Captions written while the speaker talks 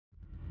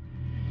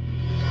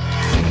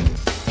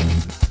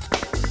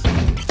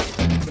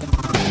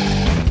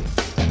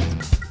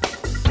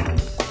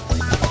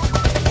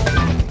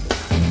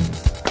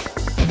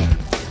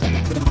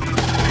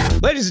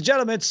Ladies and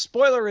gentlemen, it's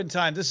Spoilerin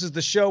time. This is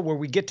the show where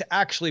we get to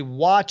actually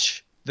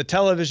watch the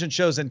television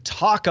shows and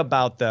talk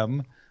about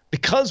them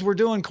because we're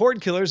doing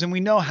Cordkillers and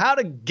we know how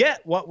to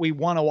get what we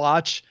want to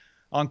watch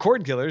on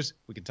Cordkillers.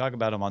 We can talk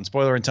about them on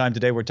Spoilerin time.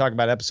 Today we're talking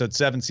about episode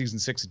 7, season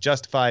 6 of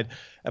Justified,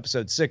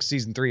 episode 6,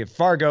 season 3 of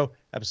Fargo,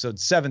 episode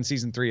 7,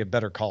 season 3 of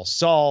Better Call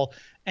Saul,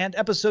 and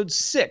episode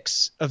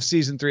 6 of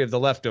season 3 of The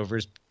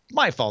Leftovers.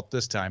 My fault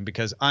this time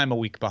because I'm a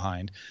week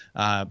behind.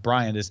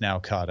 Brian is now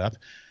caught up.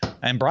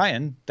 And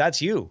Brian, that's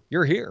you.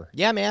 You're here.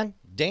 Yeah, man.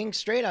 Dang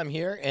straight I'm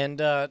here. And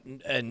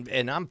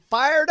I'm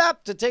fired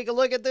up to take a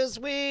look at this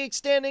week's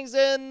standings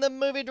in the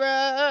movie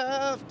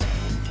draft.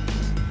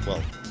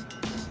 Well,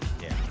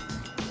 yeah.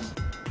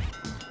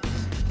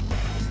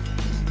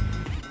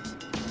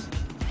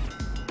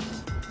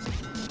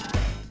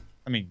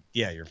 I mean,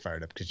 yeah, you're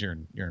fired up because you're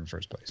in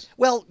first place.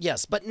 Well,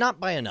 yes, but not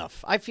by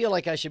enough. I feel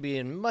like I should be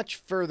in much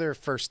further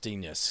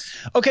firstiness.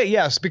 Okay,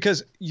 yes,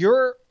 because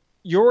your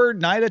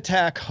night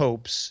attack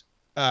hopes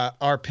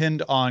are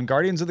pinned on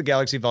Guardians of the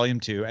Galaxy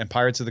Volume 2 and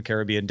Pirates of the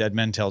Caribbean Dead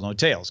Men Tell No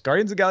Tales.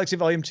 Guardians of the Galaxy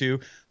Volume 2,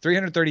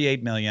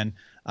 $338 million,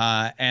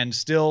 and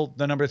still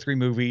the number 3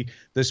 movie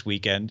this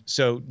weekend.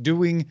 So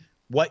doing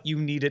what you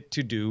need it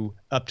to do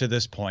up to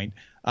this point.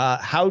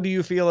 How do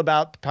you feel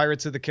about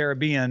Pirates of the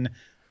Caribbean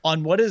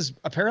on what is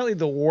apparently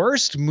the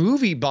worst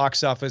movie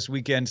box office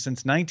weekend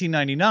since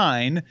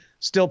 1999,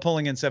 still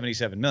pulling in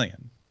 $77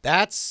 million?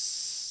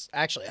 That's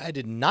actually, I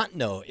did not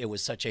know it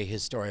was such a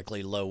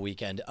historically low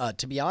weekend.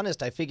 To be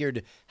honest, I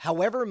figured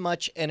however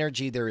much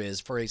energy there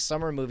is for a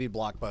summer movie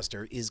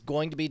blockbuster is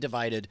going to be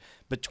divided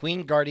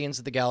between Guardians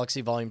of the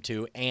Galaxy Volume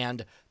 2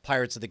 and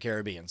Pirates of the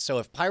Caribbean. So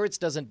if Pirates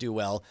doesn't do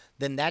well,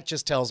 then that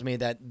just tells me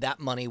that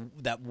that money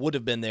that would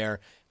have been there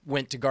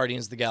went to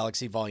Guardians of the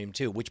Galaxy Volume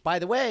 2, which, by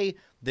the way,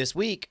 this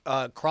week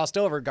crossed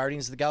over.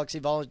 Guardians of the Galaxy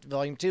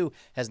Volume 2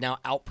 has now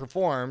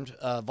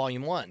outperformed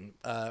Volume 1,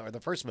 or the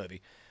first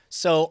movie.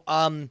 So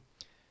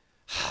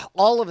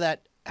all of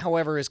that,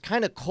 however, is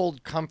kind of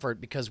cold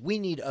comfort because we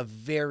need a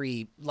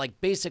very,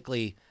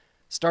 basically,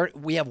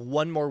 we have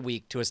one more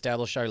week to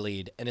establish our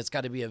lead, and it's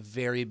got to be a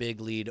very big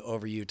lead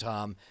over you,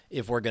 Tom,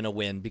 if we're going to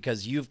win,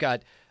 because you've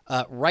got,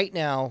 right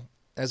now,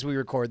 as we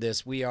record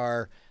this, we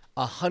are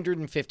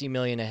 $150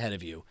 million ahead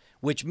of you,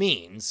 which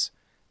means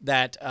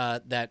that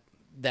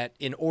that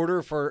in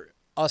order for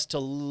us to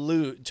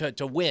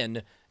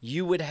win,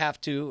 you would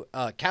have to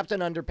Captain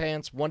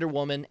Underpants, Wonder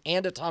Woman,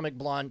 and Atomic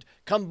Blonde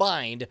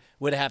combined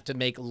would have to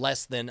make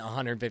less than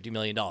 $150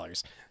 million.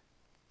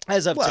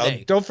 As of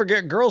today. Don't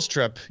forget Girls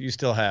Trip you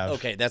still have.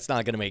 Okay, that's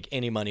not going to make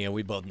any money, and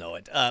we both know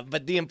it.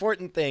 But the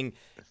important thing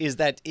is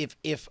that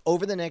if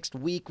over the next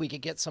week we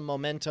could get some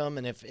momentum,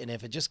 and if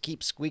it just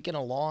keeps squeaking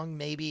along,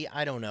 maybe,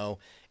 I don't know.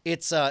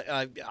 It's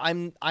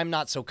I'm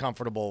not so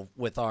comfortable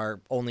with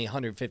our only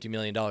 $150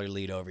 million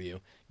lead over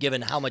you,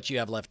 given how much you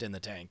have left in the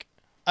tank.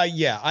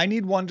 Yeah, I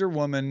need Wonder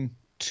Woman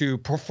to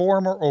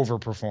perform or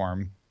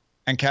overperform,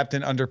 and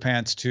Captain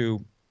Underpants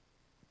to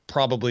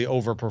probably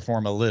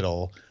overperform a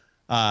little.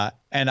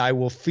 And I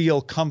will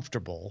feel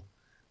comfortable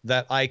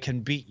that I can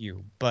beat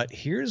you. But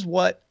here's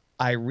what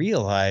I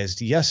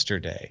realized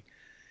yesterday.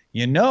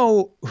 You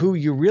know who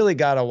you really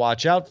got to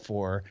watch out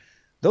for?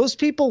 Those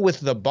people with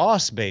the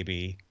Boss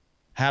Baby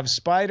have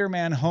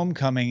Spider-Man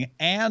Homecoming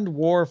and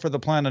War for the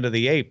Planet of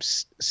the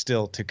Apes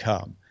still to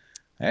come.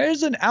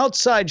 There's an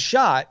outside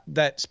shot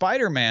that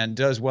Spider-Man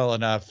does well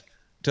enough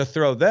to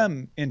throw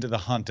them into the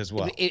hunt as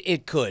well.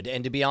 It could.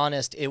 And to be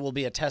honest, it will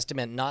be a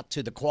testament not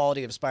to the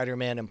quality of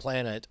Spider-Man and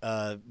Planet,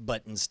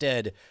 but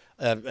instead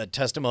a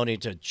testimony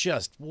to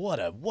just what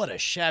a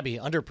shabby,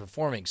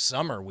 underperforming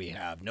summer we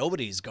have.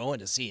 Nobody's going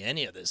to see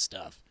any of this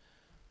stuff.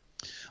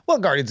 Well,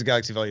 Guardians of the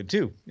Galaxy Volume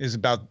 2 is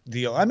about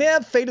I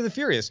have Fate of the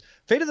Furious.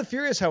 Fate of the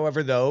Furious,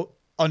 however, though,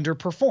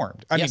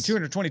 underperformed. I mean,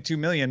 $222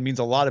 million means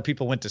a lot of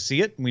people went to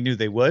see it, and we knew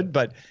they would,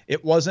 but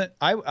it wasn't.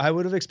 I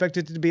would have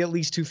expected it to be at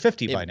least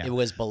 250 by now. It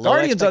was below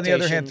Guardians, on the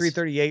other hand,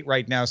 338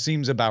 right now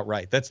seems about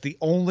right. That's the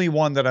only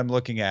one that I'm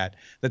looking at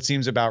that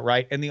seems about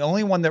right, and the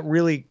only one that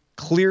really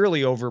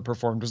clearly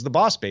overperformed was the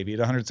Boss Baby at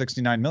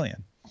 $169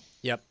 million.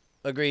 Yep,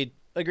 agreed.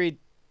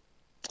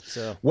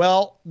 So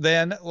well,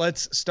 then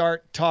let's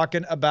start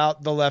talking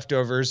about The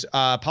Leftovers.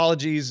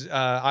 Apologies,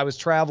 I was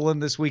traveling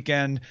this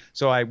weekend,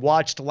 so I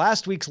watched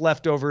last week's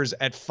Leftovers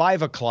at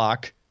 5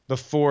 o'clock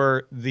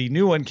before the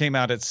new one came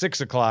out at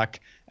 6 o'clock,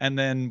 and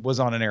then was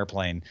on an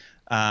airplane.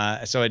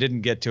 So I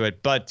didn't get to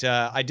it, but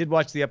I did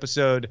watch the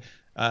episode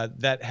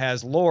that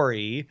has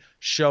Lori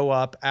show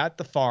up at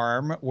the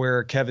farm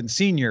where Kevin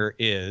Sr.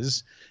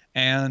 is,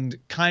 and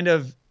kind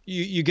of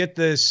you get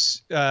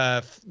this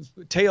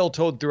tale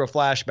told through a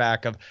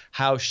flashback of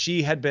how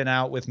she had been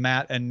out with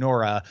Matt and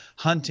Nora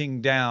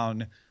hunting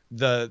down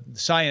the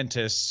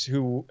scientists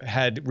who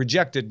had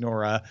rejected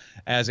Nora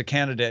as a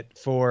candidate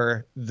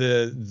for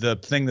the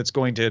thing that's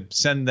going to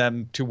send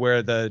them to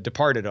where the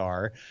departed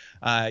are.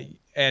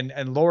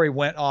 And Lori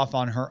went off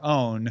on her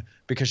own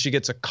because she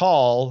gets a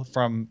call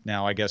from,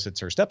 now I guess it's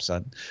her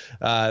stepson,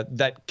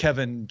 that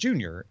Kevin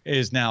Jr.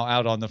 is now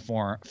out on the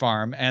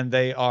farm, and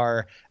they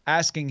are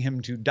asking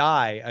him to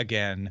die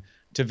again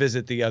to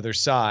visit the other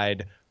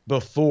side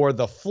before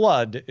the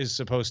flood is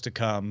supposed to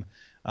come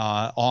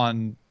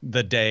on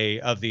the day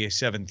of the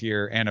 7th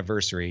year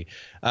anniversary.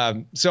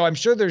 So I'm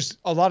sure there's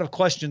a lot of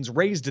questions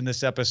raised in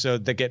this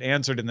episode that get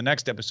answered in the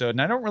next episode,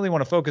 and I don't really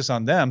want to focus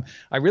on them.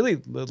 I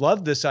really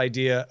love this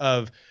idea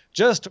of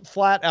just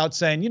flat out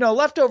saying,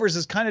 Leftovers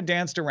has kind of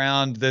danced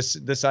around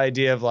this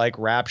idea of like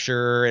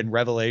rapture and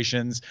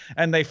revelations,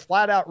 and they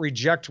flat out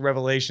reject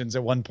revelations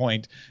at one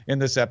point in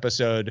this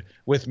episode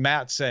with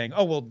Matt saying,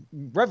 oh, well,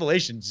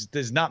 revelations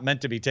is not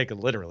meant to be taken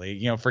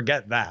literally.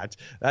 Forget that.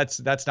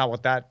 That's not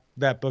what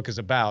that book is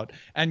about.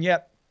 And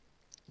yet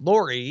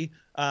Lori,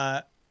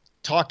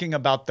 talking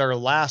about their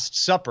last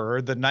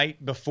supper the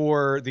night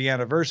before the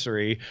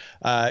anniversary,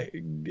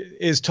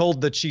 is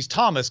told that she's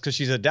Thomas because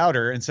she's a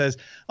doubter, and says,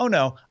 oh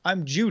no,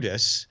 I'm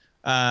Judas.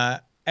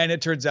 And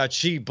it turns out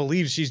she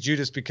believes she's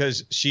Judas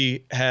because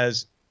she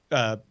has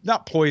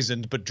not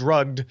poisoned, but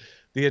drugged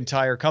the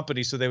entire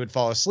company so they would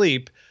fall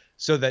asleep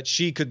so that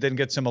she could then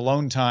get some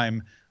alone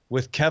time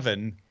with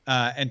Kevin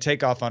and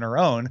take off on her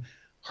own.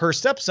 Her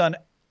stepson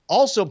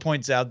also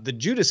points out that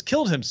Judas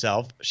killed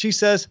himself. She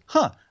says,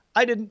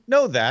 I didn't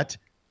know that.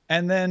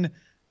 And then,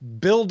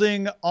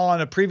 building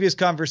on a previous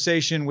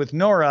conversation with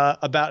Nora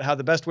about how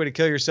the best way to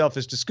kill yourself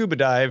is to scuba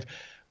dive,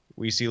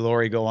 we see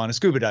Lori go on a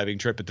scuba diving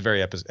trip at the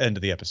very end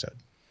of the episode.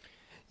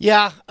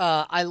 Yeah,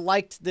 I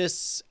liked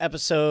this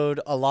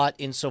episode a lot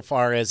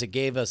insofar as it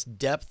gave us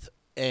depth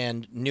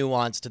and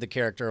nuance to the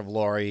character of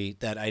Lori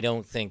that I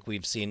don't think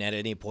we've seen at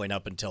any point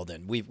up until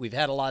then. We've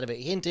had a lot of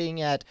it hinting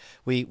at.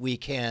 We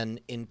can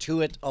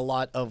intuit a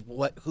lot of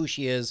who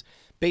she is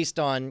based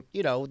on,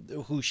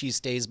 who she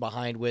stays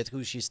behind with,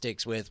 who she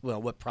sticks with,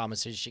 what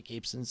promises she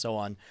keeps, and so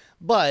on.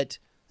 But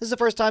this is the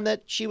first time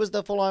that she was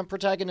the full-on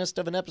protagonist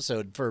of an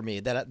episode for me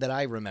that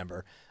I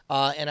remember,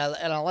 and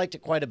I liked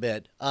it quite a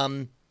bit. I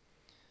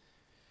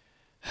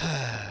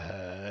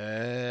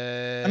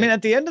mean,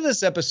 at the end of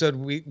this episode,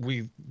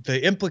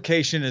 the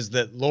implication is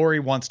that Lori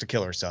wants to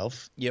kill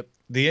herself. Yep.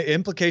 The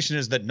implication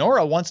is that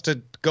Nora wants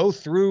to go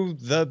through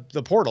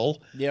the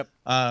portal. Yep.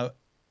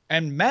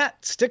 And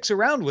Matt sticks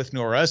around with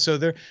Nora, so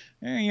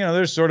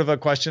there's sort of a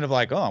question of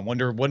like, I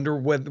wonder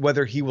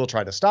whether he will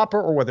try to stop her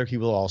or whether he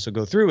will also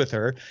go through with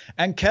her.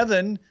 And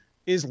Kevin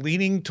is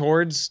leaning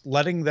towards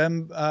letting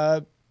them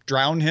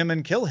drown him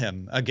and kill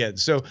him again.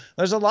 So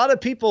there's a lot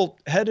of people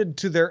headed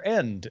to their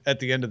end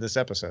at the end of this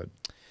episode.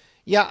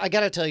 Yeah, I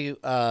got to tell you,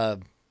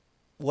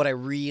 what I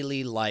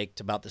really liked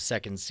about the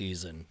second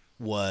season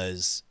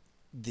was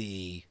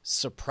the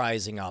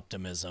surprising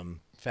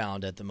optimism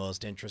found at the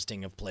most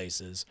interesting of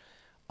places.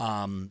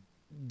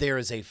 There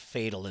is a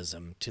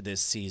fatalism to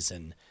this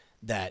season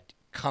that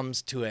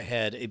comes to a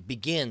head. It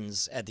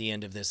begins at the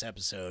end of this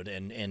episode,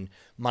 and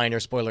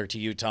minor spoiler to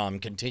you, Tom,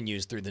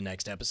 continues through the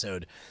next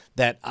episode.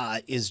 That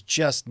is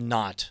just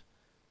not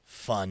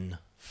fun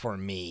for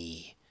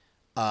me.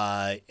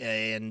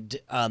 And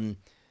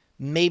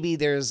maybe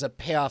there's a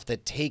payoff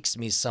that takes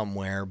me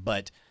somewhere,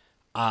 but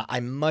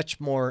I'm much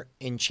more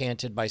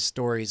enchanted by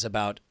stories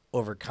about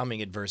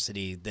overcoming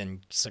adversity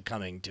than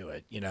succumbing to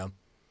it,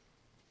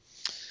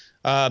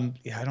 I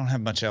don't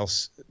have much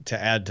else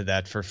to add to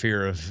that for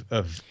fear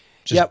of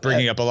just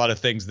bringing up a lot of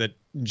things that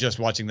just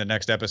watching the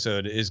next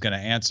episode is going to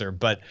answer.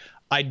 But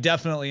I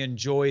definitely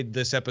enjoyed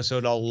this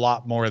episode a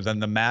lot more than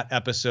the Matt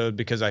episode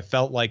because I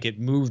felt like it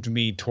moved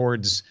me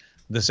towards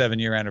the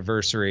 7-year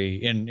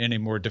anniversary in a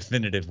more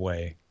definitive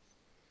way.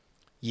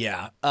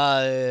 Yeah.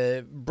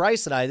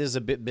 Bryce and I, this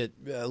is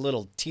a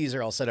little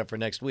teaser I'll set up for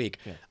next week.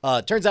 Yeah.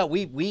 Turns out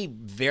we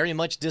very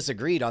much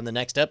disagreed on the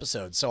next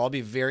episode. So I'll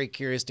be very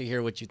curious to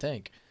hear what you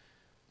think.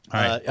 All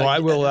right. Well, I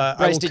will.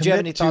 Bryce, did you have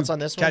any thoughts on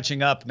this one?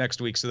 Catching up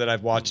next week so that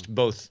I've watched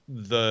both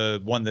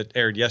the one that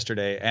aired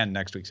yesterday and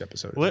next week's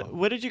episode.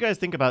 What did you guys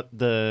think about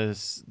the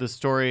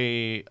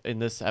story in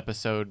this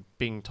episode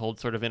being told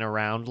sort of in a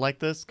round like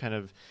this, kind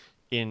of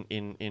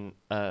in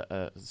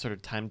a sort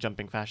of time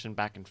jumping fashion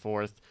back and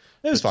forth?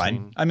 It was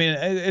fine. I mean,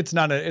 it's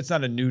not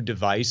a new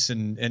device,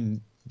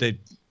 and they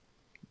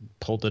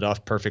pulled it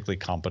off perfectly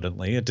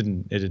competently. It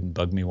didn't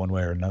bug me one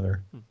way or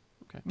another.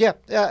 Okay.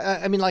 Yeah,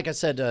 I mean, like I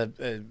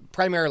said,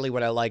 primarily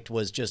what I liked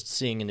was just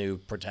seeing a new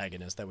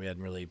protagonist that we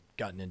hadn't really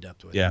gotten in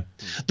depth with. Yeah.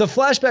 The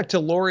flashback to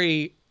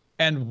Lori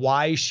and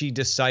why she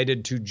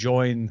decided to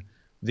join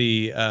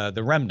the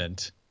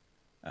Remnant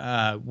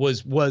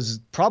was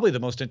probably the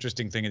most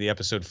interesting thing in the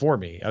episode for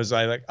me. I was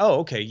like, oh,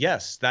 okay,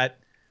 yes, that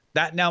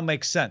now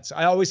makes sense.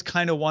 I always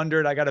kind of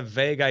wondered. I got a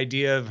vague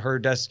idea of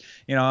her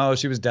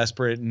she was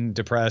desperate and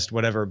depressed,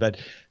 whatever.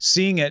 But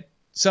seeing it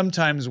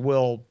sometimes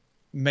will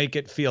make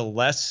it feel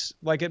less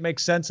like it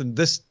makes sense. And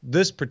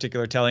this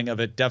particular telling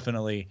of it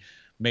definitely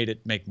made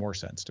it make more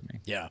sense to me.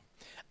 Yeah.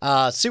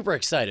 Super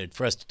excited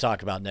for us to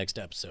talk about next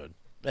episode.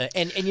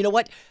 And you know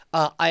what?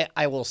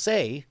 I will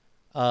say,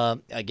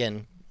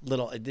 again,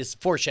 this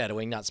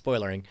foreshadowing, not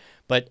spoilering,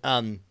 but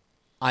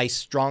I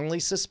strongly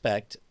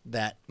suspect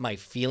that my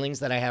feelings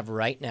that I have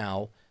right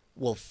now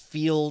will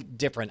feel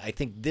different. I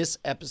think this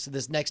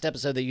next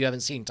episode that you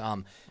haven't seen,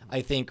 Tom,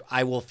 I think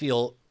I will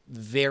feel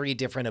very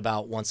different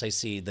about once I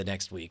see the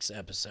next week's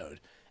episode.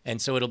 And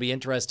so it'll be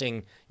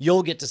interesting.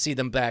 You'll get to see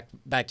them back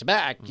to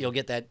back. You'll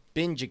get that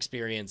binge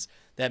experience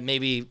that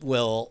maybe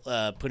will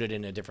put it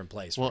in a different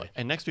place. Well,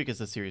 and next week is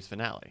the series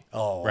finale.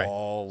 Oh, Right.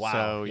 Wow.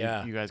 So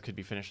yeah. you guys could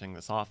be finishing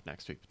this off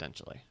next week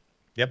potentially.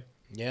 Yep.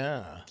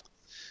 Yeah.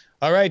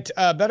 All right.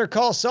 Better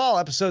Call Saul,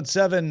 episode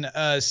 7,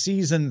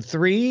 season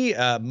 3.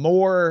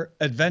 More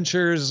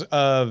adventures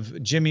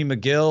of Jimmy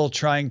McGill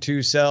trying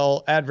to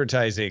sell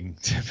advertising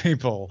to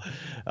people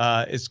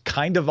is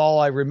kind of all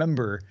I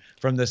remember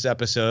from this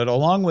episode,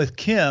 along with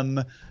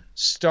Kim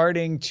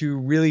starting to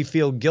really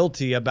feel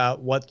guilty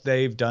about what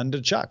they've done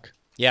to Chuck.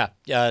 Yeah.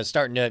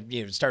 Starting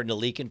to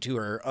leak into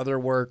her other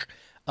work.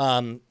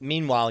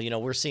 Meanwhile,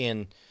 we're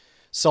seeing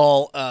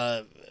Saul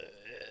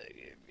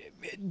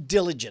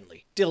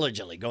diligently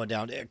going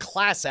down, a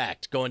class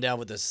act going down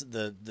with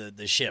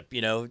the ship,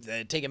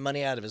 taking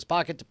money out of his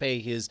pocket to pay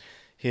his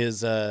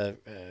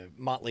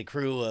motley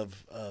crew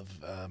of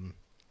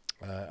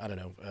I don't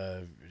know,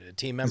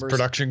 team members, His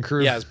production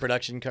crew. Yeah, his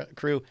production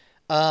crew.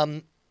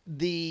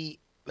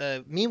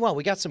 Meanwhile,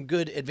 we got some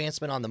good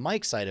advancement on the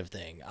Mike side of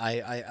thing.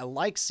 I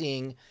like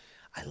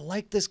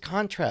this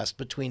contrast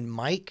between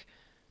Mike,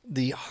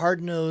 the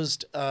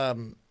hard-nosed, I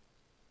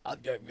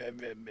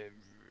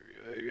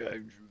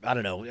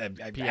don't know,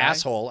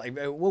 asshole.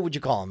 What would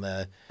you call him?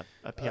 A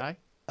PI?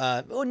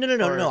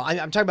 No.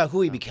 I'm talking about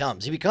who he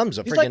becomes. He becomes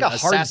a He's freaking like a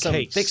hard assassin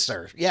case.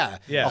 fixer. Yeah,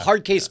 Yeah. a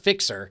hard case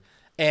fixer,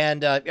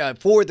 and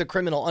for the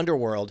criminal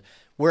underworld.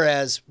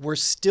 Whereas we're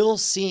still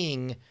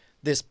seeing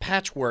this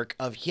patchwork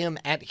of him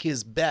at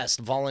his best,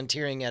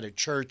 volunteering at a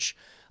church,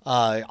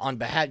 on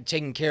behalf,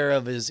 taking care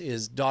of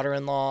his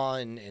daughter-in-law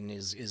and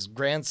his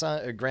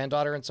grandson or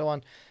granddaughter and so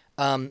on.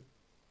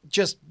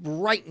 Just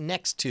right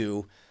next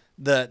to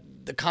the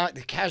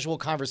casual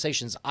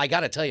conversations. I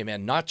got to tell you,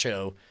 man,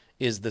 Nacho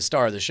is the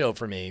star of the show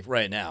for me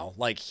right now.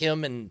 Like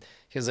him and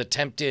his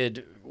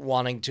attempted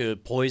wanting to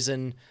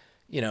poison,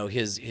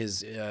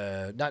 his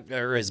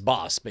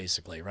boss,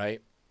 basically,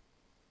 right?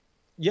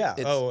 Yeah.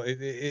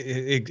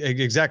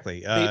 Exactly.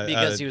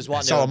 Because he was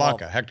wanting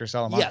Salamanca, Hector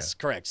Salamanca. Yes,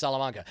 correct,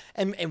 Salamanca.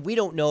 And we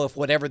don't know if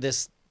whatever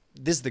this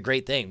is the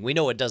great thing. We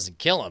know it doesn't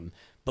kill him,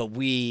 but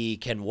we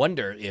can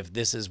wonder if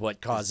this is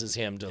what causes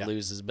him to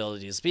lose his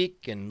ability to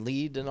speak and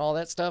lead and all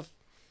that stuff.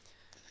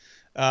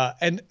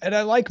 And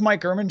I like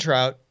Mike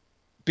Ehrmantraut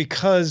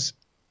because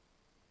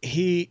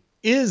he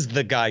is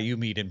the guy you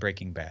meet in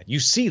Breaking Bad. You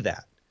see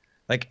that.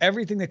 Like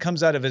everything that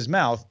comes out of his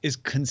mouth is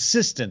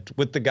consistent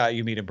with the guy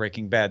you meet in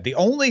Breaking Bad. The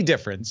only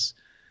difference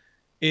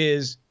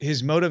is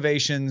his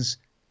motivations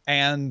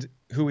and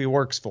who he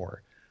works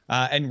for.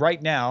 And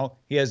right now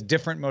he has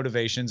different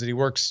motivations and he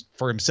works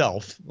for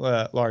himself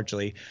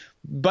largely.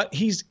 But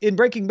he's in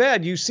Breaking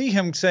Bad. You see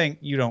him saying,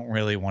 you don't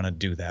really want to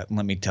do that. And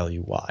let me tell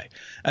you why.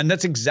 And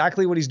that's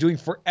exactly what he's doing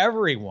for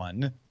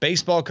everyone.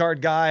 Baseball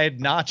card guy,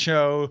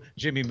 Nacho,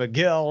 Jimmy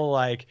McGill.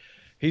 Like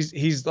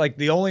he's like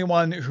the only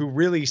one who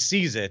really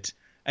sees it.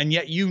 And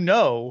yet,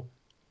 no,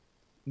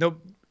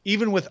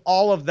 even with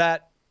all of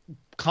that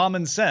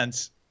common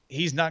sense,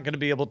 he's not going to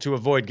be able to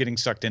avoid getting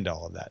sucked into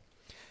all of that.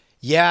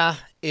 Yeah,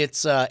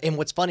 it's and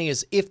what's funny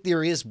is if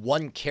there is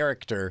one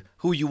character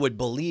who you would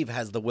believe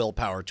has the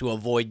willpower to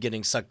avoid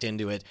getting sucked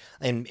into it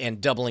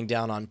and doubling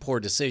down on poor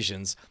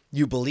decisions,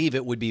 you believe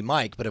it would be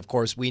Mike. But of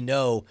course, we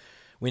know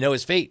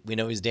his fate. We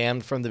know he's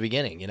damned from the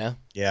beginning.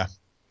 Yeah.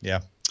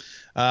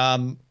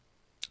 How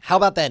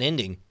about that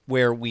ending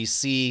where we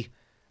see?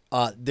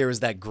 There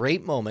was that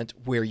great moment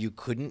where you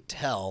couldn't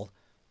tell,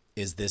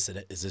 is this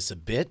a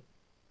bit?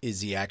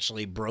 Is he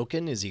actually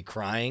broken? Is he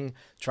crying,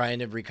 trying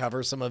to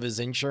recover some of his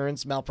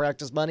insurance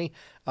malpractice money?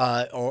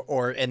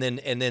 And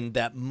then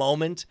that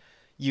moment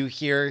you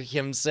hear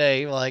him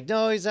say like,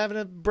 no, he's having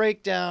a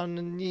breakdown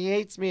and he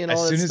hates me and all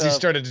that stuff. As soon as he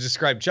started to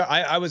describe Chuck,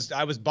 I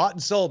was bought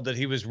and sold that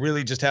he was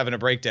really just having a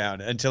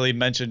breakdown until he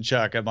mentioned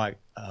Chuck. I'm like,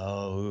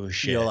 oh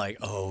shit. You're like,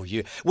 oh,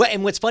 you. Well,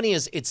 and what's funny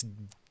is it's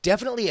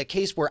definitely a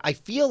case where I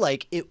feel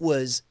like it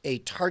was a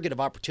target of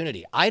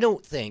opportunity. I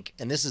don't think,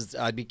 and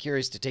I'd be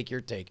curious to take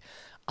your take.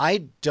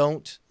 I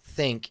don't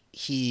think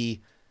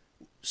he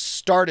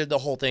started the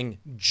whole thing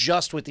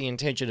just with the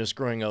intention of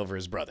screwing over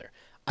his brother.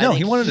 No,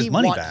 he wanted his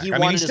money back.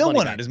 He still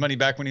wanted his money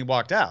back when he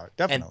walked out.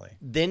 Definitely.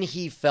 And then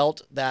he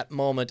felt that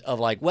moment of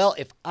like, well,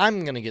 if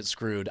I'm going to get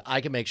screwed,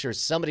 I can make sure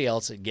somebody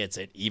else gets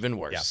it even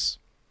worse.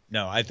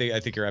 Yeah. No, I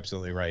think you're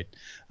absolutely right.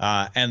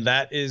 And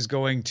that is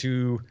going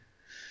to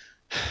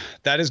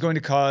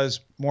cause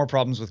more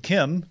problems with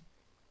Kim,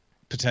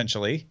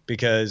 potentially,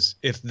 because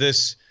if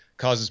this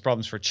causes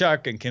problems for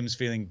Chuck and Kim's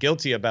feeling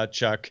guilty about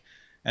Chuck,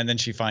 and then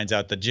she finds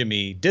out that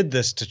Jimmy did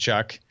this to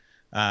Chuck,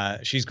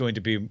 she's going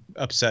to be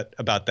upset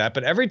about that.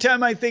 But every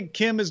time I think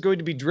Kim is going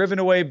to be driven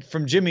away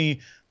from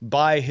Jimmy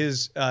by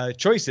his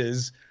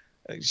choices,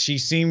 she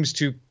seems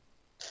to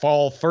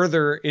fall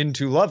further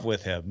into love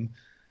with him.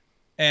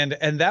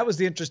 And that was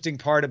the interesting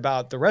part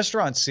about the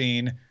restaurant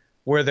scene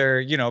where they're,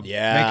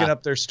 Yeah. making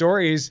up their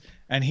stories,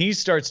 and he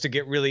starts to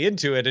get really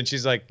into it, and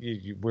she's like,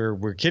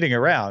 we're kidding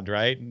around,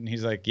 right? And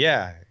he's like,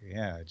 yeah.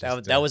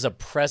 That was a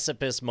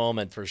precipice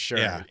moment for sure.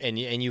 Yeah. And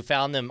you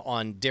found them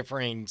on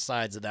differing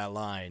sides of that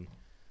line.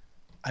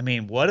 I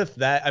mean, what if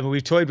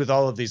we've toyed with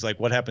all of these, like,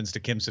 what happens to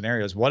Kim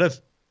scenarios. What if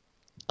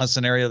a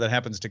scenario that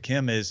happens to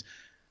Kim is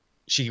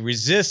she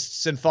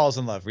resists and falls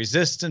in love,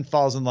 resists and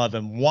falls in love.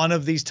 And one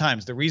of these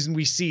times, the reason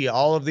we see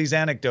all of these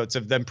anecdotes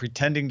of them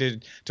pretending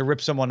to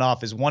rip someone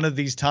off is one of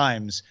these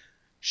times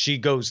she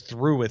goes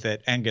through with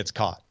it and gets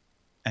caught,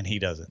 and he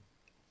doesn't.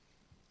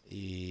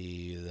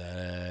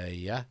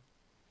 Yeah.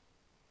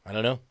 I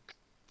don't know.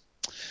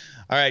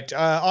 All right,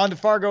 on to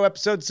Fargo,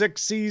 episode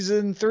 6,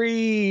 season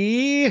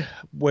 3,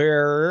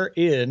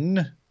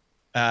 wherein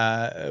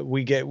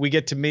we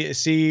get to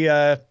see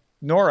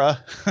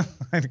Nora.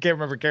 I can't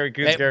remember Carrie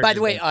Coon's character. By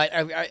the way,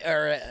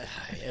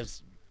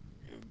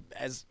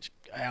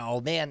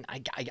 oh man,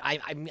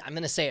 I'm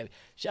gonna say it.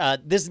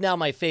 This is now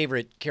my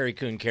favorite Carrie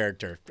Coon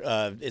character.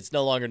 It's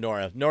no longer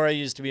Nora. Nora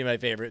used to be my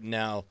favorite, and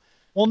now.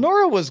 Well,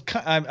 Nora was.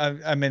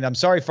 I mean, I'm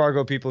sorry,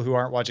 Fargo people who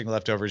aren't watching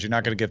Leftovers. You're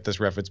not going to get this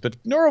reference, but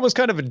Nora was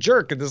kind of a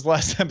jerk in this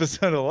last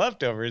episode of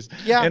Leftovers.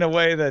 Yeah. In a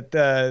way that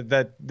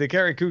the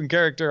Carrie Coon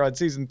character on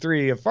season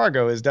 3 of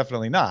Fargo is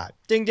definitely not.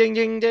 Ding ding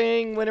ding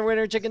ding! Winner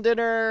winner chicken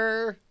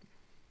dinner.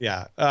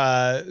 Yeah.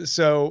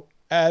 So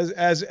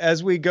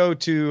as we go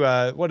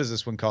to what is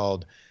this one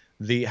called?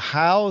 The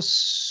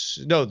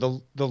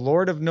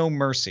Lord of No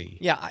Mercy.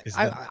 Yeah,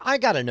 I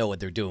got to know what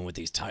they're doing with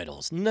these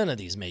titles. None of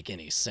these make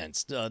any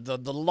sense. The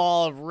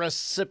law of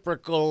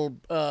reciprocal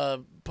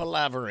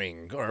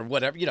palavering or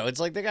whatever. It's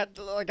like they got,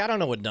 like, I don't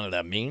know what none of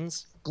that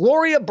means.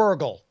 Gloria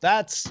Burgle.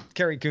 That's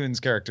Carrie Coon's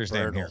character's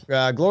name here.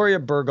 Gloria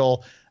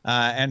Burgle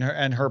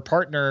and her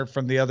partner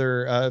from the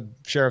other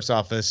sheriff's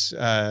office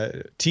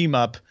team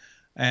up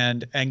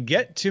and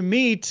get to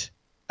meet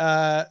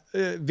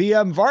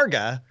VM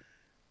Varga.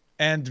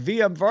 And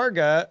VM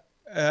Varga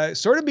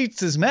sort of beats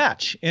his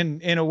match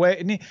in a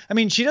way. I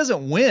mean, she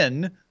doesn't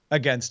win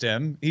against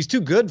him. He's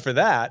too good for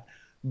that.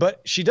 But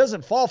she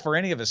doesn't fall for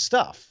any of his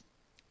stuff.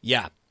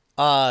 Yeah.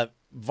 The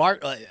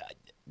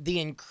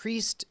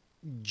increased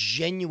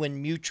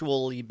genuine,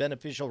 mutually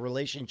beneficial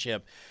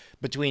relationship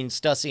between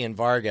Stussy and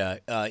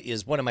Varga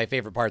is one of my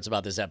favorite parts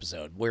about this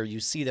episode, where you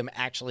see them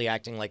actually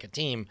acting like a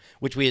team,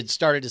 which we had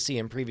started to see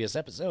in previous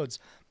episodes,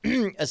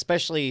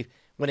 especially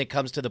when it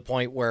comes to the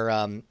point where,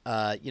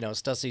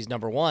 Stussy's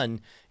number one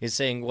is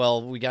saying,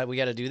 well, we got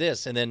to do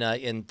this. And then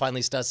and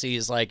finally Stussy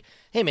is like,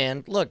 hey,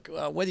 man, look,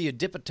 whether you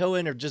dip a toe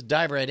in or just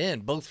dive right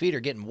in, both feet are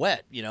getting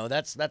wet.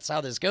 That's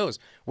how this goes.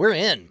 We're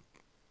in.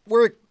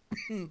 We're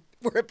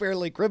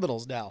apparently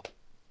criminals now.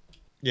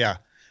 Yeah.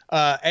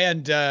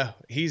 And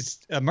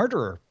he's a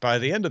murderer by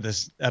the end of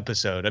this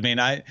episode. I mean,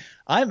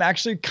 I'm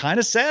actually kind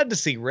of sad to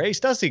see Ray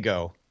Stussy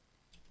go.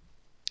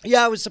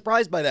 Yeah, I was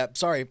surprised by that.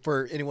 Sorry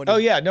for anyone. Oh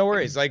yeah, no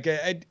worries. Like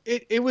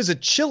it was a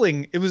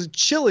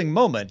chilling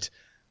moment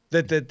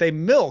that they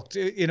milked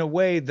in a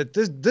way that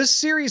this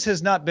series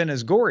has not been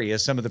as gory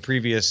as some of the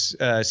previous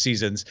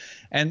seasons,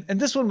 and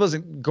this one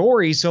wasn't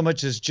gory so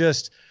much as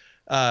just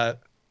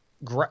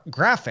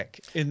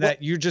graphic in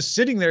that you're just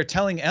sitting there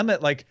telling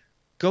Emmett, like,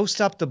 go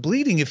stop the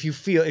bleeding if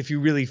you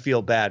really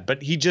feel bad,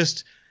 but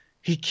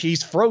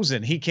he's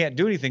frozen. He can't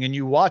do anything, and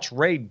you watch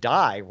Ray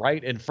die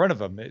right in front of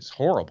him. It's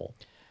horrible.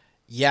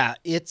 Yeah,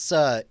 it's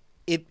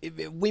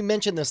we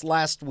mentioned this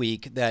last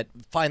week that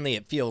finally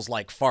it feels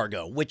like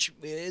Fargo, which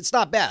it's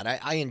not bad.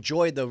 I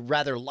enjoyed the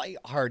rather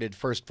lighthearted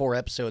first 4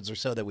 episodes or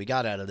so that we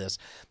got out of this,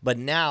 but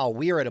now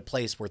we are at a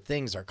place where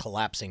things are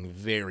collapsing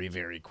very,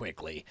 very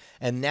quickly,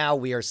 and now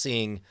we are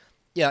seeing.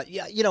 Yeah,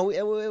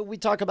 we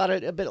talk about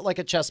it a bit like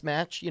a chess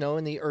match,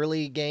 in the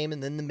early game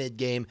and then the mid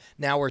game.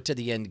 Now we're to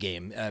the end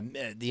game.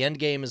 The end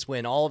game is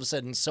when all of a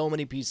sudden so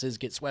many pieces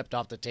get swept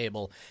off the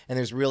table, and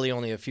there's really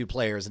only a few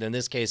players. And in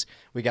this case,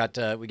 we got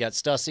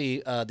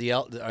Stussy,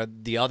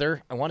 the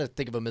other. I want to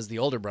think of him as the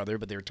older brother,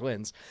 but they're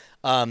twins.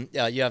 You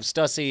have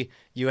Stussy.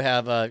 You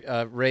have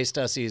Ray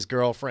Stussy's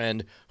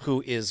girlfriend,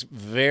 who is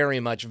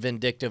very much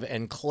vindictive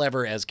and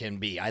clever as can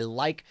be. I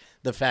like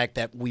the fact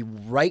that we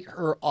write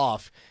her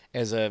off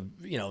as a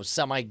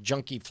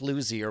semi-junky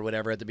floozy or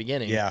whatever at the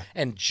beginning. Yeah.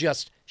 And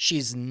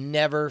she's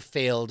never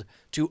failed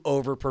to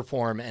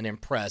overperform and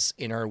impress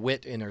in her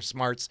wit, in her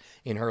smarts,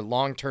 in her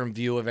long-term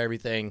view of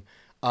everything.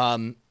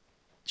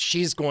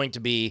 She's going to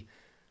be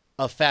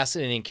a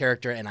fascinating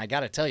character, and I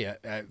got to tell you,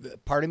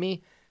 part of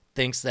me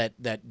thinks that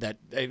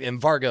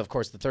and Varga, of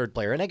course, the third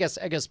player, and I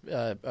guess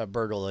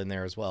Burgle in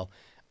there as well.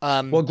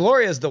 Well,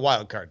 Gloria's the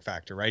wild card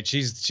factor, right?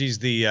 She's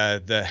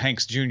the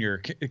Hanks Jr.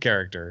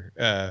 character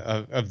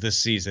of this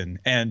season,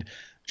 and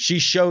she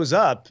shows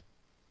up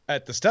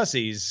at the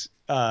Stussies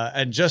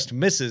and just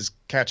misses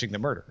catching the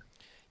murder.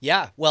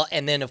 Yeah, well,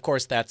 and then of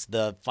course that's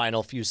the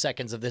final few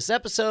seconds of this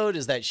episode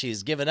is that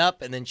she's given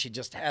up, and then she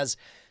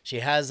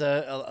has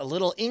a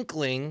little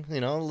inkling,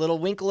 a little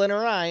winkle in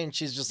her eye, and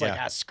she's just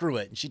like, screw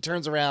it, and she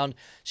turns around,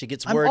 she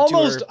gets word to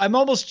her. I'm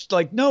almost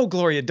like, no,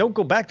 Gloria, don't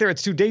go back there.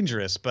 It's too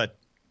dangerous, but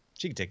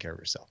She can take care of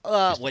herself.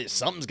 Wait,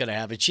 something's gonna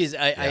happen.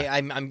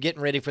 I'm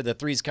getting ready for the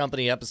Three's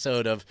Company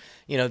episode of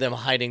them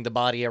hiding the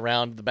body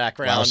around the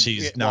background While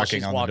she's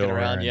knocking on walking the door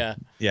around.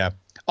 Yeah.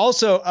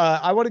 Also,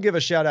 I want to give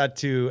a shout out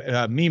to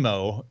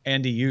Mimo,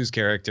 Andy Yu's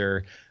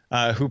character,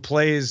 who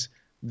plays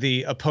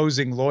the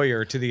opposing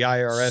lawyer to the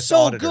IRS so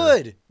auditor.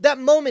 Good. That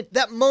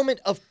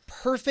moment of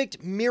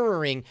perfect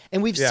mirroring,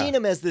 and we've seen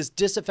him as this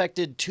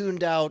disaffected,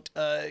 tuned out,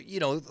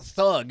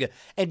 thug,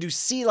 and to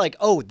see like,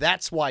 oh,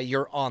 that's why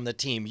you're on the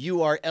team.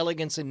 You are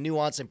elegance and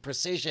nuance and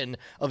precision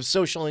of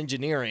social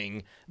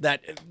engineering. That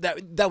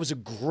was a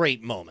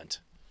great moment.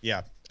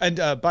 Yeah. And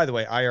by the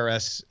way,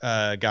 IRS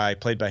guy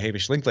played by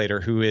Hamish Linklater,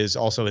 who is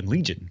also in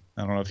Legion.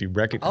 I don't know if you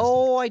recognize him.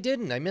 Oh, I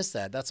didn't. I missed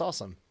that. That's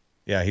awesome.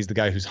 Yeah, he's the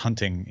guy who's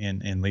hunting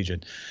in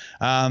Legion.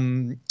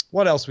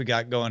 What else we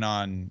got going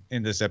on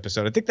in this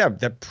episode? I think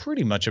that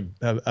pretty much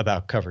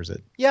about covers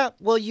it. Yeah,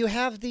 well, you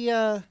have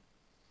the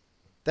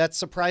that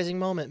surprising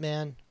moment,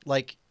 man.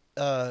 Like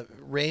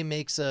Ray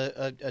makes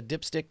a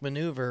dipstick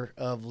maneuver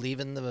of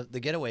leaving the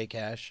getaway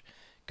cache,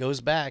 goes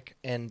back,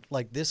 and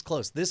like this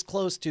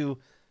close to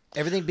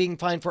everything being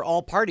fine for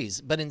all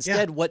parties. But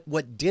instead,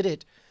 what did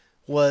it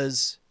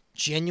was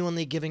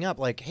genuinely giving up.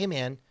 Like, hey,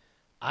 man,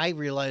 I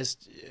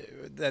realized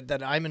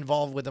that I'm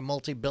involved with a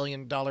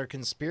multi-billion-dollar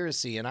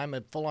conspiracy, and I'm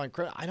a full-on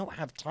criminal. I don't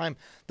have time.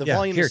 The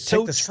volume is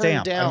so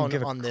turned down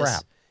on this.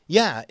 Crap.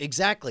 Yeah,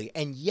 exactly.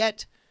 And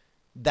yet,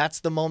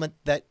 that's the moment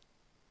that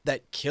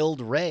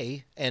killed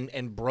Ray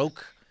and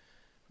broke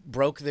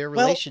their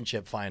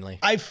relationship finally.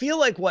 I feel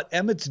like what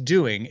Emmett's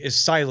doing is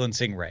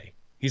silencing Ray.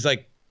 He's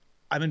like,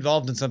 I'm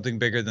involved in something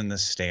bigger than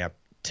this stamp.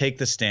 Take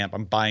the stamp.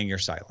 I'm buying your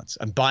silence.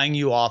 I'm buying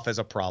you off as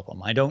a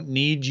problem. I don't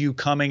need you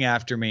coming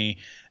after me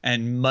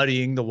and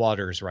muddying the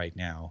waters right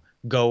now.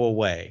 Go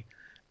away.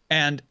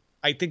 And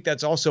I think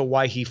that's also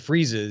why he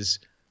freezes,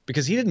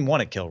 because he didn't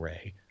want to kill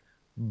Ray.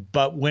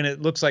 But when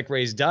it looks like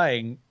Ray's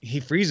dying,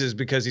 he freezes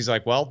because he's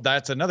like, well,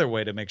 that's another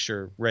way to make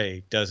sure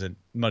Ray doesn't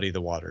muddy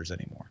the waters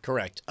anymore.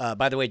 Correct.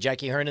 By the way,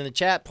 Jackie Hearn in the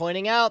chat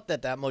pointing out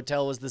that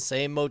motel was the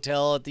same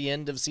motel at the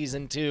end of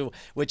season 2,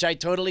 which I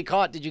totally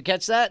caught. Did you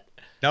catch that?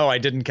 No, I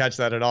didn't catch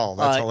that at all.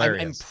 That's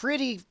hilarious. I'm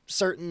pretty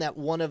certain that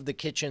one of the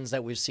kitchens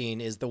that we've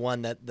seen is the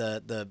one that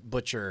the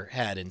butcher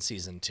had in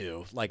season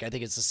 2. Like, I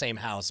think it's the same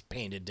house,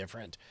 painted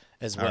different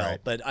as well. Right.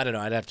 But I don't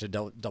know. I'd have to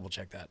double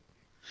check that.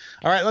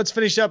 All right, let's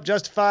finish up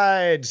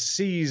Justified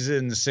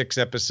season 6,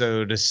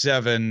 episode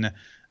 7,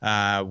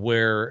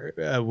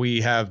 where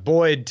we have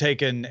Boyd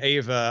taken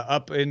Ava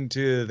up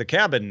into the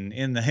cabin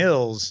in the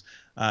hills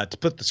to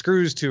put the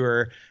screws to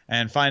her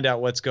and find out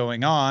what's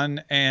going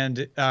on.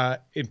 And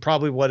it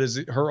probably what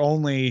is her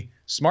only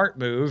smart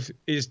move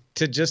is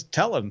to just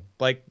tell him,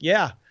 like,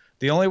 yeah,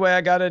 the only way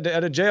I got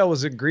out of jail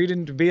was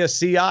agreeing to be a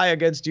CI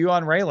against you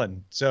on Raylan.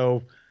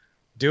 So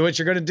do what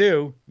you're going to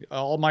do.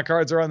 All my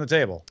cards are on the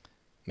table.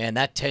 Man,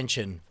 that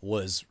tension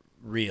was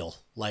real.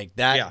 Like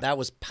that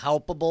was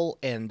palpable,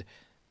 and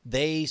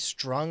they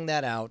strung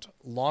that out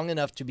long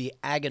enough to be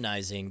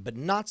agonizing, but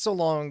not so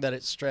long that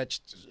it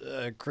stretched,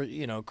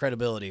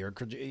 credibility or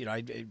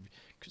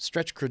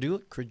stretch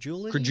credulity.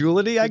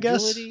 Credulity, I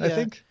guess. Yeah. I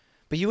think.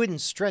 But you wouldn't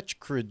stretch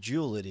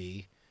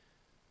credulity.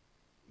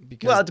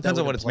 Because well, it depends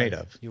on what it's made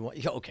of.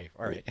 Okay,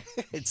 all right.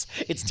 it's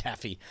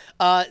taffy.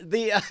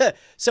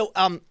 So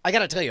I got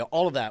to tell you,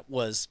 all of that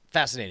was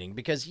fascinating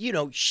because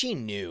she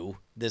knew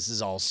this is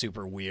all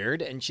super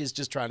weird, and she's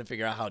just trying to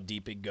figure out how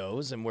deep it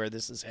goes and where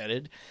this is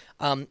headed.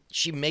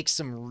 She makes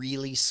some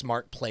really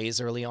smart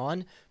plays early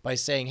on by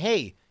saying,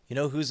 "Hey, you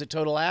know who's a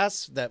total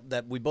ass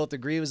that we both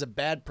agree was a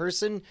bad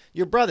person?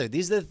 Your brother.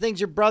 These are the things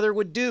your brother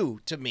would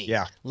do to me.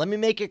 Yeah. Let me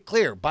make it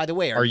clear. By the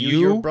way, are you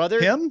your brother?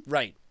 Him?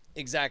 Right.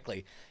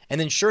 Exactly." And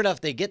then sure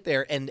enough, they get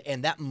there, and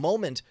that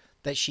moment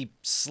that she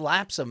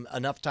slaps him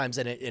enough times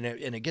and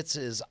it gets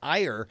his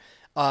ire,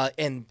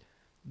 and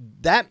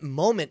that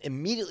moment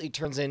immediately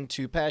turns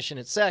into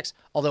passionate sex,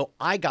 although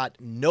I got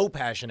no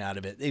passion out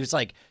of it. It was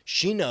like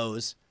she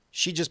knows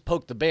she just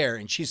poked the bear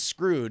and she's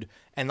screwed,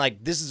 and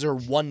like this is her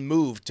one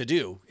move to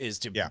do is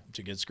to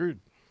get screwed.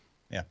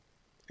 Yeah,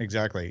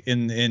 exactly.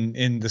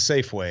 In the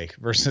safe way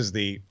versus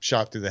the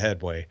shot through the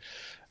head way.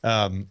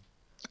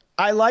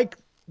 I like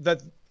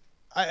that.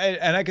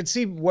 And I could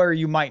see where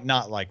you might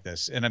not like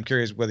this, and I'm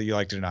curious whether you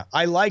liked it or not.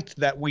 I liked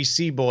that we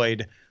see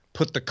Boyd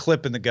put the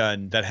clip in the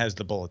gun that has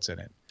the bullets in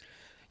it.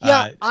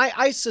 Yeah,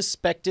 I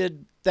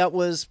suspected that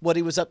was what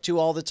he was up to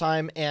all the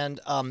time, and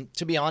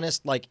to be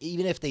honest, like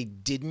even if they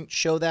didn't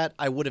show that,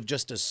 I would have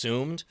just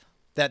assumed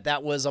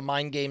that was a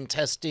mind game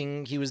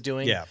testing he was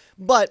doing. Yeah,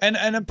 but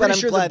I'm pretty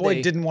sure that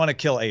Boyd didn't want to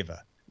kill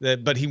Ava.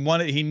 But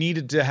he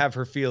needed to have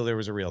her feel there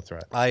was a real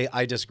threat.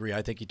 I disagree.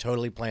 I think he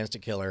totally plans to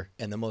kill her,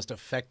 and the most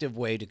effective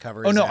way to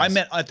cover his ass. I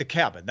meant at the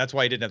cabin. That's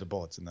why he didn't have the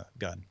bullets in the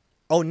gun.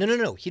 Oh,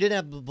 no. He didn't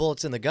have the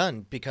bullets in the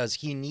gun because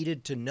he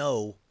needed to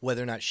know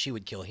whether or not she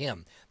would kill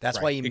him.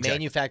 That's why he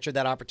manufactured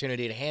that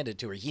opportunity to hand it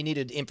to her. He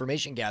needed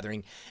information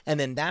gathering, and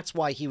then that's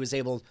why he was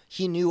able –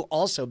 he knew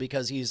also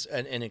because he's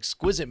an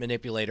exquisite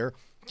manipulator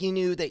He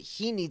knew that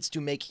he needs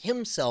to make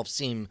himself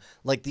seem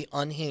like the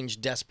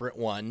unhinged, desperate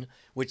one,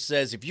 which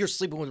says if you're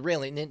sleeping with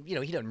Raylan, then,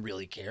 he doesn't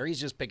really care. He's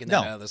just picking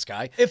that out of the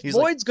sky. If He's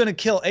Boyd's going to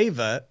kill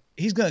Ava,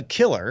 he's going to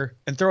kill her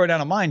and throw her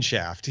down a mine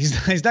shaft. He's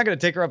not going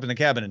to take her up in the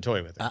cabin and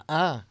toy with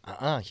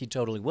her. He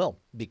totally will,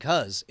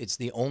 because it's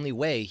the only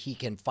way he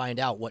can find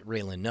out what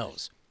Raylan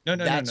knows.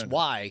 That's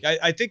why.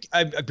 I think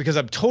because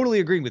I'm totally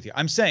agreeing with you.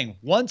 I'm saying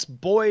once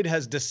Boyd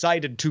has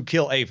decided to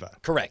kill Ava.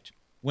 Correct.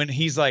 When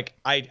he's like,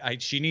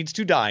 she needs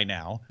to die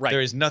now. Right.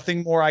 There is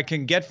nothing more I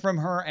can get from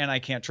her, and I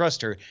can't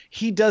trust her.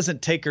 He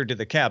doesn't take her to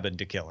the cabin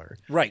to kill her.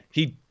 Right.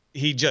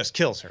 He just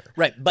kills her.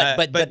 Right.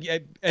 But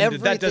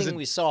everything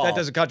we saw, that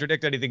doesn't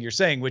contradict anything you're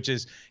saying, which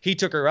is he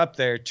took her up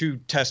there to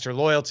test her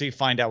loyalty,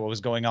 find out what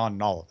was going on,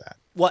 and all of that.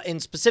 Well,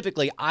 and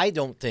specifically, I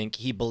don't think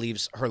he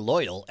believes her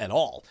loyal at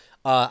all.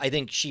 I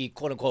think she,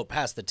 quote unquote,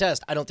 passed the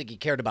test. I don't think he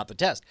cared about the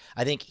test.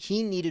 I think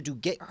he needed to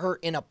get her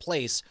in a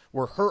place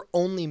where her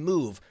only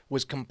move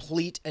was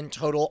complete and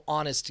total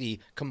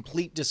honesty,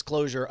 complete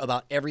disclosure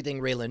about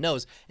everything Raylan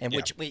knows. And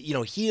which,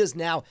 he is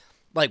now,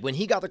 like, when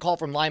he got the call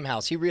from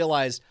Limehouse, he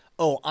realized,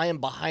 oh, I am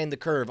behind the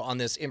curve on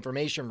this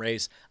information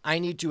race. I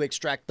need to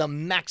extract the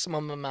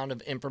maximum amount of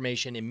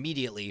information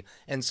immediately.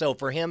 And so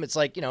for him, it's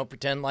like,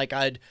 pretend like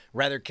I'd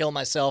rather kill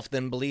myself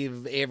than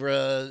believe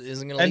Ava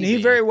isn't going to leave me. And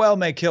he very well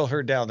may kill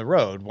her down the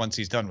road once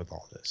he's done with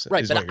all this.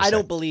 Right, but I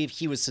don't believe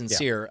he was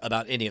sincere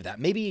about any of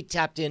that. Maybe he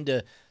tapped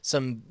into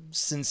some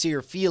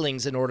sincere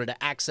feelings in order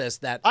to access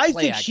that I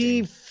think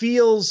he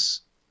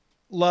feels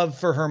love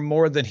for her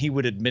more than he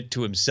would admit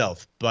to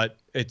himself, but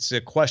it's a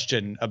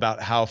question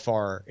about how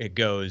far it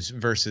goes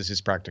versus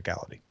his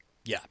practicality.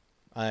 Yeah,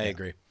 I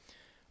agree.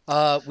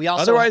 We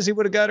also otherwise he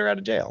would have got her out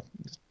of jail.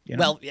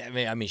 Well,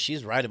 I mean,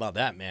 she's right about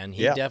that, man.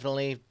 He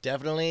definitely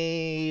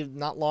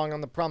not long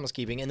on the promise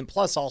keeping, and then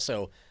plus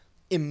also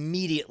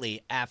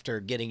immediately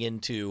after getting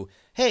into,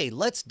 hey,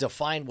 let's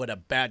define what a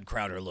bad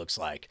Crowder looks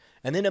like,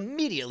 and then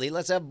immediately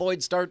let's have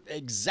Boyd start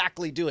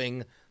exactly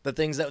doing the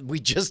things that we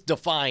just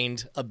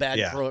defined a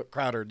bad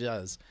Crowder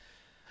does.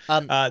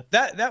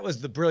 That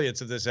was the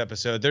brilliance of this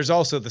episode. There's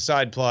also the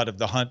side plot of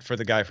the hunt for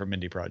the guy from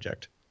Mindy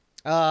Project.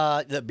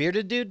 The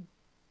bearded dude?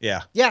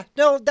 Yeah. Yeah,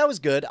 no, that was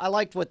good. I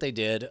liked what they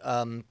did.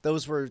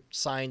 Those were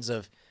signs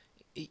of,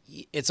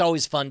 it's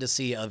always fun to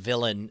see a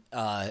villain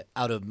out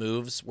of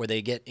moves where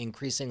they get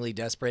increasingly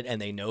desperate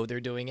and they know they're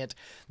doing it.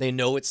 They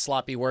know it's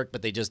sloppy work,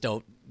 but they just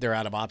don't, they're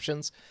out of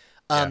options.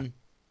 Can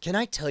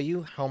I tell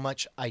you how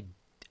much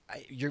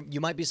you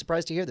might be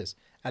surprised to hear this.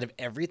 Out of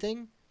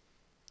everything,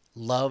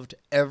 loved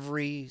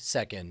every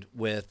second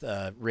with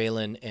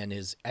Raylan and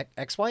his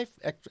ex-wife.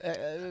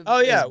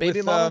 His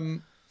baby mama.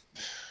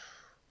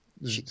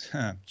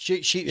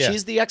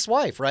 She's the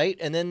ex-wife, right?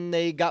 And then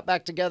they got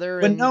back together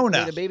and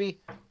made a baby.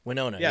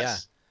 Winona,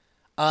 yes.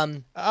 Yeah.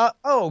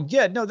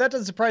 That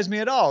doesn't surprise me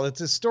at all.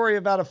 It's a story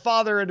about a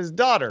father and his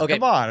daughter. Okay.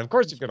 Come on, of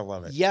course you're gonna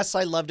love it. Yes,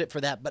 I loved it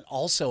for that, but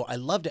also I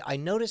loved it. I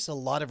noticed a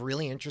lot of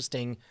really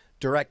interesting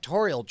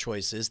directorial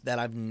choices that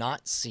I've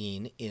not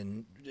seen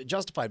in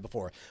Justified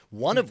before.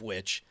 One of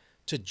which,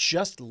 to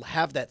just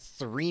have that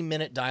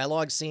 3-minute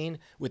dialogue scene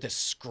with a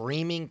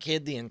screaming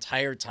kid the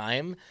entire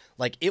time.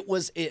 Like it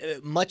was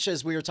much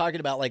as we were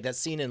talking about, like that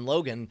scene in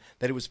Logan,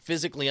 that it was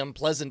physically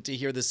unpleasant to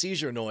hear the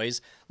seizure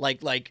noise.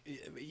 Like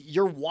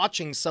you're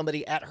watching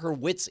somebody at her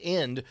wit's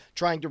end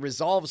trying to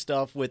resolve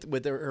stuff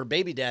with her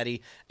baby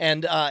daddy.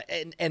 And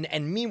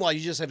meanwhile, you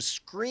just have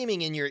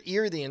screaming in your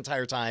ear the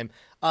entire time.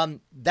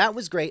 That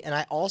was great. And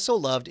I also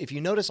loved, if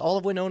you notice all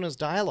of Winona's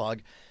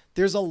dialogue,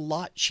 there's a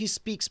lot. She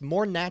speaks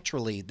more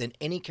naturally than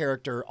any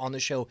character on the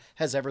show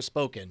has ever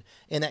spoken,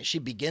 in that she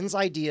begins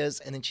ideas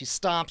and then she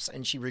stops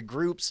and she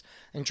regroups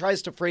and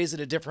tries to phrase it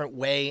a different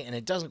way, and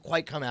it doesn't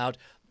quite come out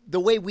the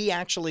way we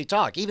actually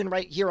talk, even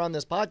right here on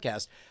this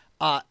podcast.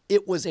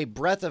 It was a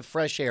breath of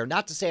fresh air.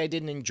 Not to say I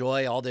didn't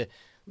enjoy all the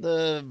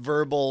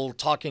verbal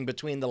talking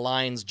between the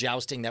lines,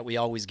 jousting that we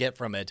always get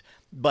from it,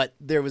 but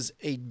there was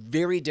a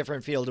very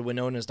different feel to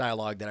Winona's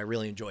dialogue that I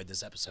really enjoyed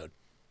this episode.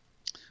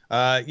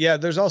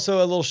 There's also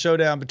a little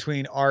showdown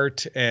between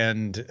Art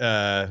and Big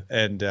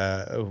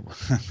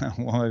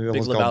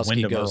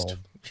Lebowski Ghost.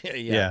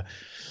 Yeah.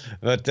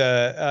 But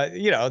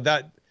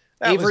that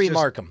Avery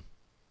Markham.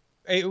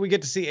 We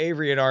get to see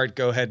Avery and Art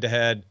go head to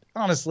head.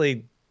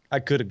 Honestly, I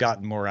could have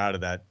gotten more out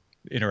of that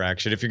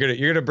interaction. If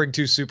you're gonna bring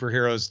two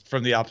superheroes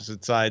from the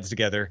opposite sides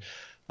together,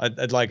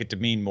 I'd like it to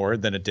mean more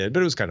than it did, but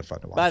it was kind of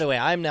fun to watch. By the way,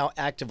 I'm now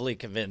actively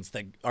convinced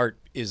that Art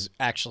is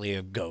actually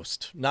a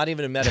ghost. Not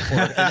even a metaphor,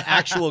 an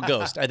actual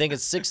ghost. I think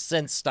it's Sixth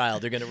Sense style.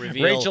 They're going to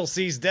reveal. Rachel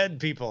sees dead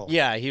people.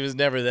 Yeah, he was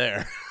never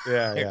there.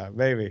 Yeah,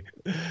 maybe.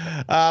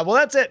 Well,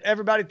 that's it,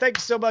 everybody.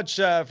 Thanks so much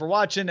for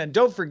watching. And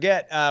don't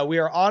forget, we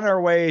are on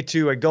our way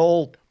to a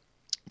goal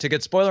to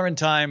get Spoilerin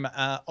Time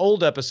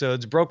old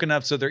episodes broken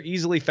up so they're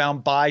easily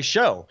found by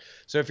show.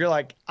 So if you're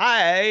like,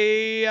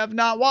 I have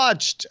not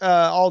watched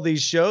all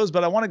these shows,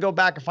 but I want to go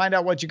back and find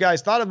out what you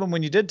guys thought of them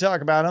when you did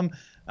talk about them,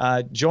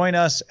 Join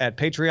us at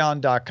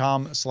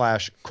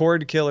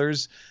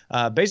patreon.com/Cordkillers.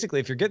 Basically,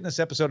 if you're getting this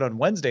episode on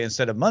Wednesday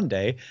instead of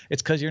Monday,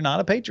 it's because you're not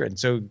a patron.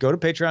 So go to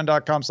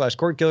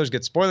patreon.com/Cordkillers,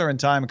 get Spoilerin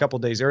time a couple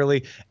days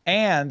early,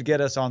 and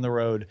get us on the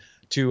road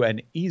to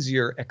an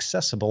easier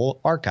accessible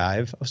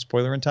archive of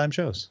Spoilerin time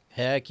shows.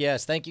 Heck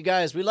yes. Thank you,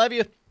 guys. We love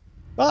you.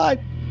 Bye.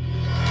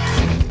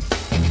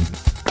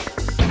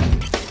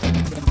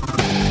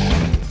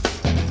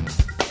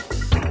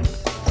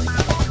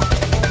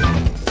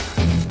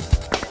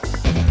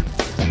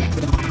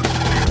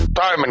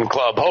 Diamond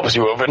Club hopes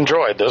you have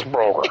enjoyed this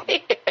program.